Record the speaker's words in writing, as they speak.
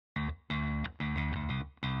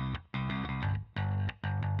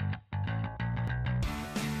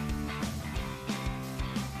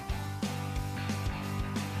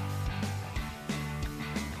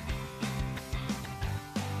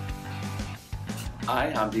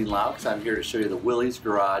Hi, I'm Dean Loucks. I'm here to show you the Willy's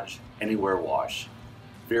Garage Anywhere Wash.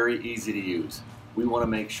 Very easy to use. We want to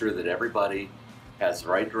make sure that everybody has the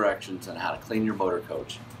right directions on how to clean your motor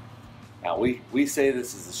coach. Now we say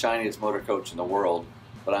this is the shiniest motor coach in the world,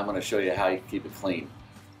 but I'm going to show you how you can keep it clean.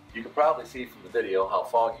 You can probably see from the video how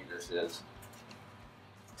foggy this is.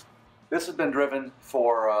 This has been driven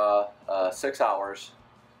for 6 hours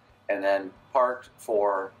and then parked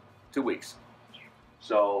for 2 weeks.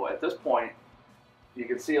 So at this point, you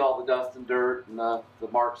can see all the dust and dirt and the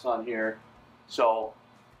marks on here. So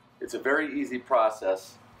it's a very easy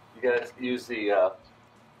process. You got to use the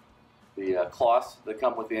cloths that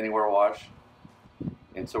come with the Anywhere Wash.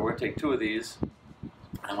 And so we're going to take 2 of these.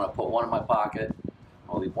 I'm going to put one in my pocket.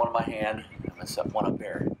 I'll leave one in my hand. I'm going to set one up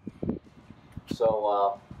here.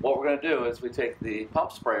 So what we're going to do is we take the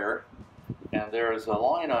pump sprayer, and there is a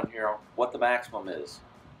line on here what the maximum is.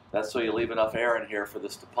 That's so you leave enough air in here for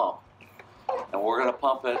this to pump. And we're going to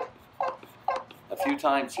pump it a few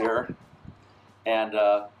times here, and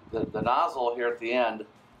the nozzle here at the end,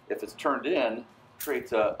 if it's turned in,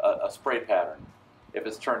 creates a spray pattern. If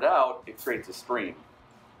it's turned out, it creates a stream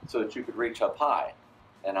so that you could reach up high,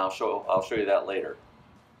 and I'll show you that later.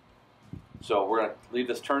 So we're going to leave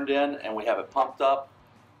this turned in, and we have it pumped up,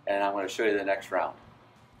 and I'm going to show you the next round.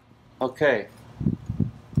 Okay,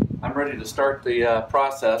 I'm ready to start the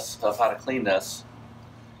process of how to clean this.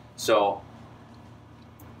 So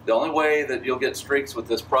the only way that you'll get streaks with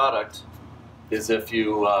this product is if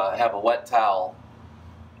you have a wet towel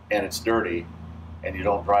and it's dirty and you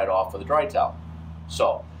don't dry it off with a dry towel.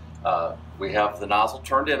 So we have the nozzle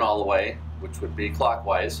turned in all the way, which would be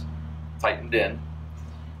clockwise, tightened in,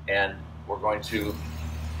 and we're going to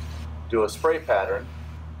do a spray pattern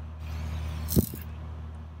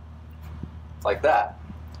like that.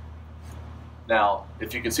 Now,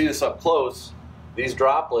 if you can see this up close, these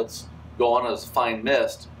droplets go on as fine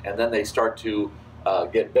mist, and then they start to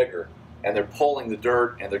get bigger, and they're pulling the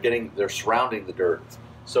dirt, and they're surrounding the dirt.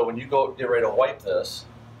 So when you get ready to wipe this,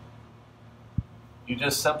 you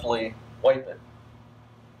just simply wipe it.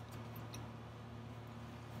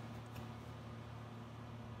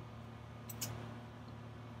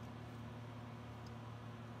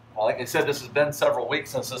 Well, like I said, this has been several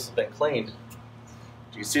weeks since this has been cleaned.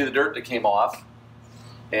 You can see the dirt that came off,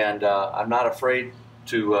 and I'm not afraid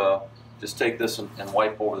to just take this and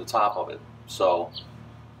wipe over the top of it. So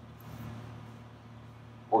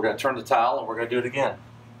we're going to turn the towel and we're going to do it again.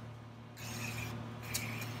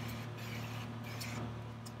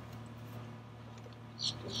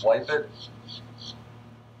 Just wipe it.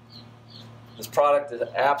 This product is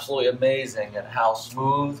absolutely amazing at how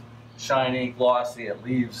smooth, shiny, glossy it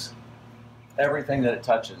leaves everything that it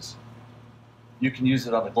touches. You can use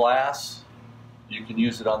it on the glass, you can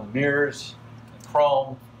use it on the mirrors, the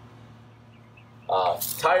chrome.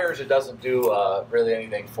 Tires it doesn't do really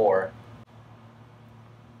anything for.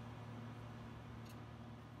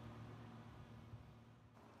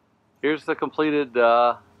 Here's the completed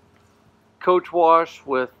coach wash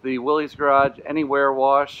with the Willy's Garage Anywhere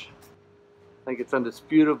Wash. I think it's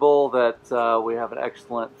undisputable that we have an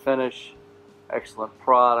excellent finish, excellent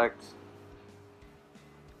product.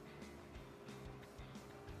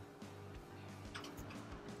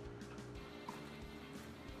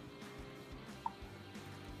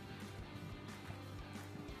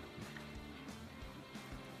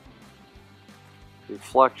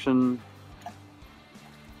 Reflection,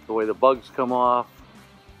 the way the bugs come off.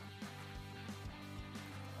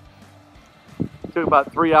 It took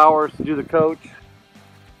about 3 hours to do the coach.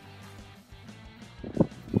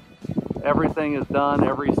 Everything is done,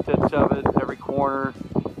 every stitch of it, every corner,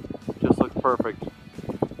 just looks perfect.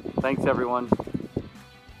 Thanks everyone.